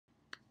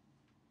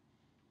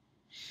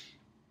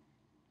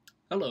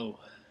Hello.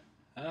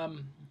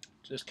 Um,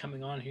 just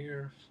coming on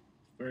here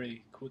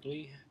very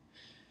quickly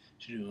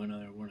to do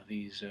another one of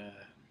these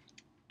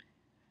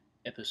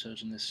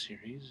episodes in this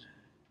series.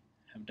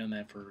 I've done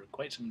that for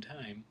quite some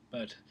time,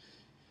 but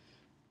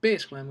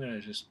basically, I'm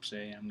gonna just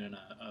say I'm gonna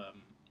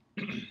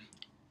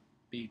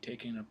be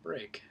taking a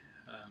break.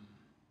 Um,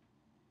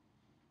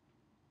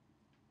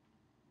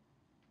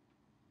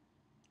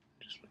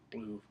 just like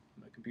blue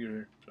my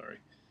computer. Sorry,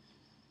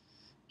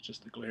 it's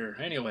just the glare.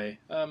 Anyway,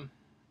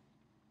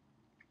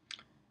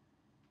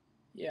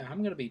 yeah,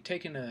 I'm gonna be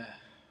taking a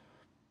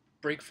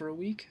break for a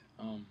week.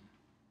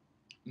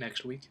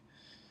 Next week.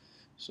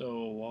 So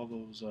all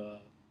those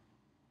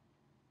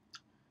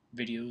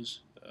videos,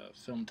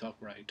 film talk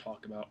where I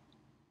talk about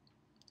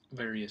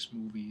various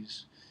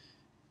movies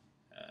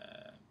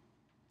uh,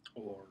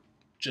 or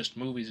just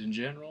movies in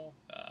general.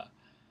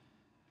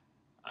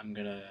 I'm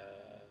gonna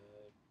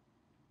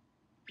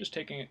just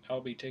taking it.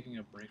 I'll be taking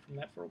a break from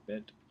that for a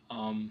bit.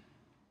 Um,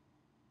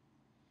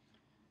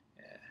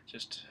 yeah,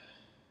 just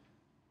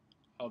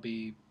I'll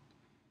be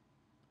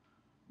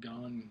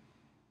gone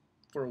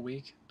for a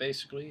week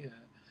basically.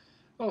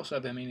 Also,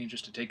 I've been meaning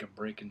just to take a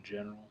break in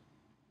general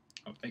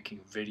of making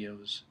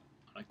videos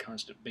on a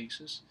constant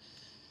basis.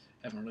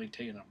 I haven't really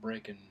taken a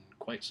break in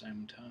quite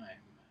some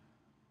time.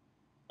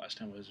 Last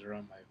time was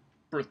around my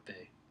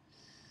birthday,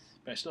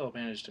 but I still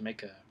managed to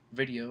make a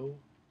video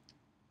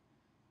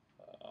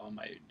on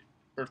my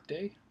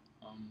birthday.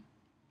 Um,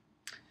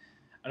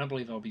 I don't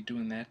believe I'll be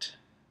doing that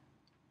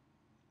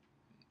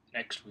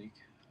next week.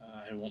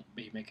 I won't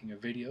be making a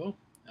video,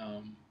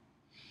 um,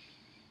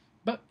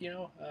 but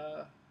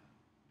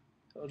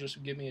it'll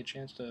just give me a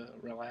chance to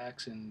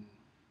relax and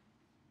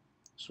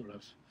sort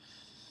of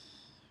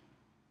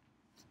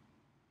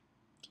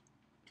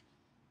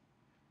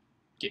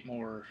get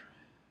more.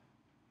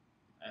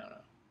 I don't know.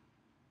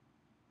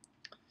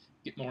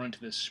 Get more into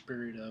the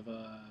spirit of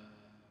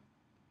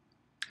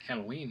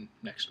Halloween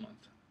next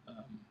month.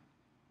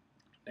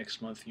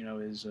 Next month,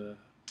 is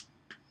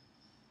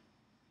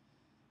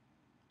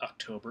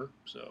October,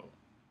 so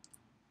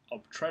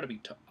I'll try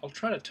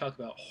to talk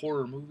about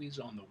horror movies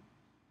on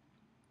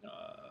the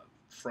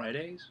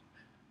Fridays.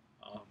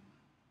 Um,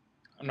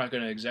 I'm not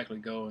going to exactly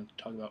go and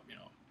talk about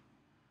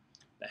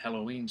the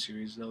Halloween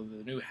series, though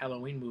the new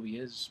Halloween movie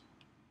is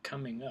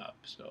coming up.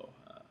 So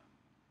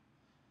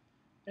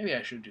maybe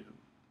I should do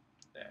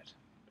that.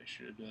 I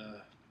should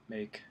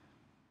make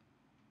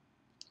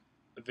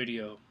a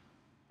video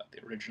about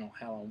the original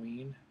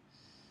Halloween.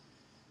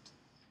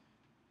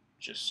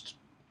 Just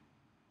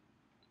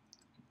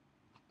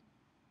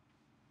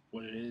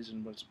what it is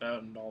and what it's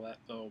about and all that.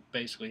 Though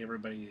basically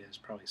everybody has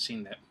probably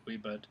seen that movie,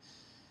 but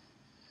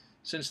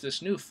since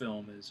this new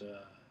film is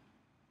a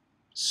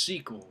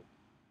sequel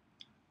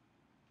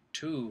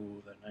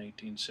to the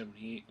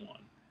 1978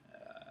 one,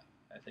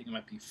 I think it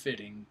might be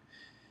fitting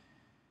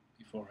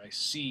before I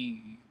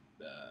see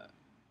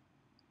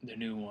the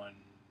new one.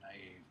 I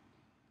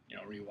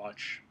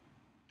rewatch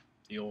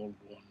the old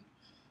one,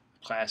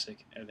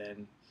 classic, and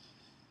then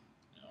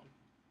you know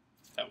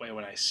that way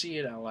when I see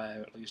it, I'll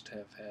at least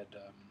have had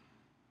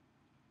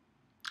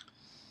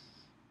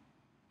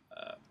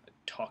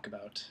talk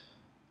about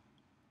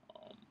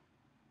um,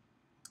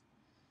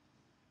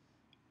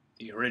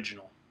 the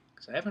original,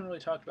 because I haven't really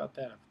talked about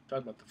that. I've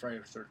talked about the Friday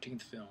the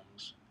 13th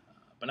films,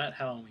 but not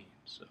Halloween.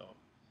 So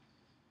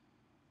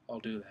I'll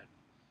do that.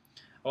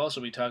 I'll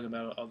also be talking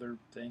about other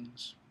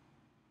things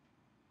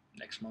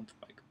next month,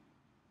 like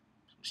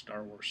some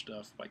Star Wars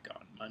stuff, like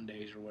on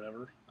Mondays or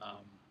whatever.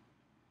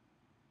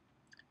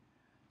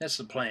 That's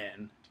the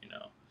plan.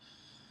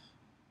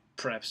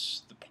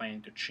 Perhaps the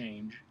plan could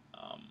change.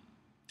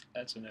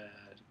 That's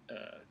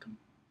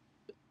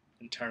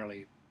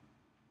entirely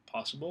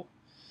possible.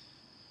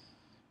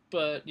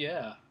 But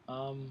yeah,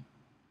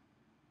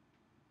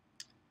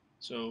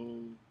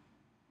 so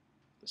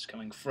this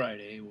coming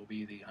Friday will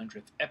be the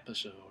 100th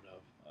episode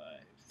of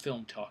a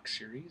film talk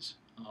series.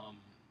 I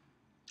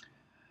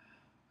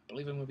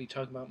believe I'm going to be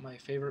talking about my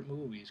favorite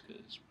movies,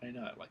 because why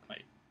not? Like my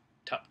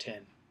top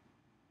 10.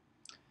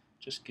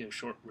 Just give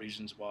short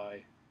reasons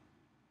why.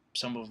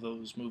 Some of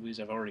those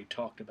movies I've already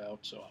talked about,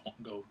 so I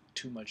won't go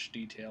too much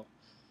detail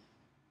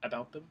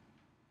about them.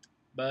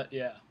 But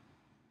yeah,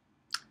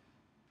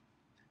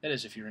 that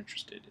is if you're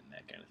interested in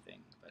that kind of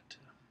thing. But,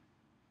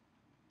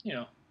 you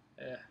know,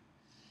 uh,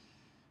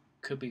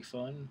 could be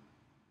fun,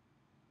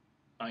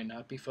 might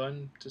not be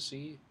fun to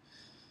see.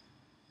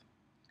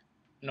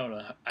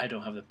 No, I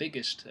don't have the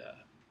biggest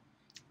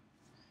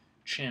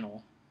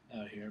channel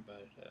out here,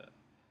 but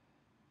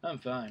I'm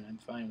fine. I'm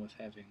fine with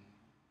having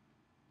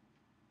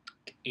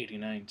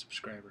 89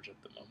 subscribers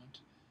at the moment.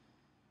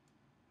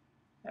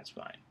 That's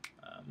fine.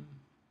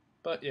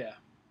 But yeah.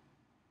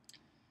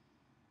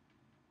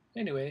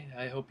 Anyway,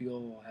 I hope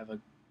you'll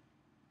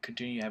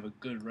continue to have a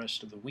good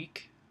rest of the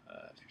week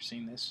if you're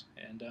seeing this,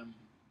 and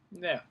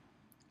yeah,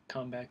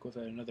 come back with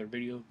another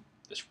video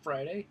this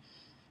Friday,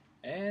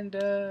 and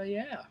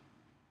yeah,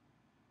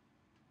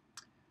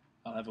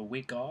 I'll have a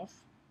week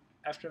off,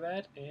 after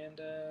that,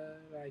 and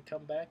I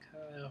come back.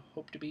 I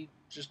hope to be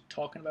just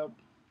talking about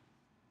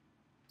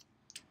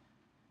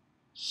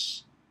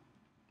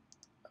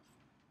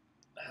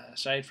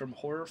aside from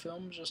horror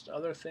films, just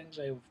other things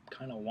I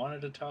kind of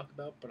wanted to talk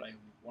about, but I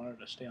wanted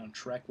to stay on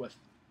track with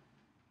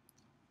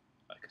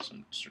like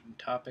some certain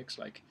topics,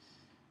 like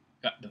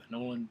got the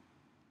Nolan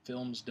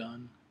films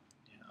done.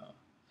 You know,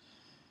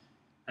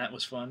 that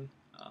was fun.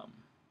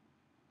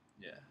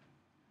 Yeah.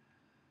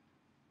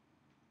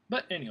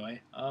 But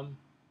anyway,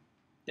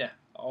 yeah.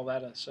 All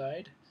that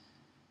aside,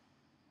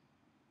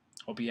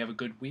 hope you have a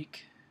good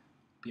week.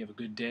 Hope you have a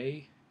good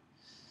day.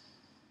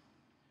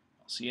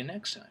 I'll see you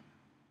next time.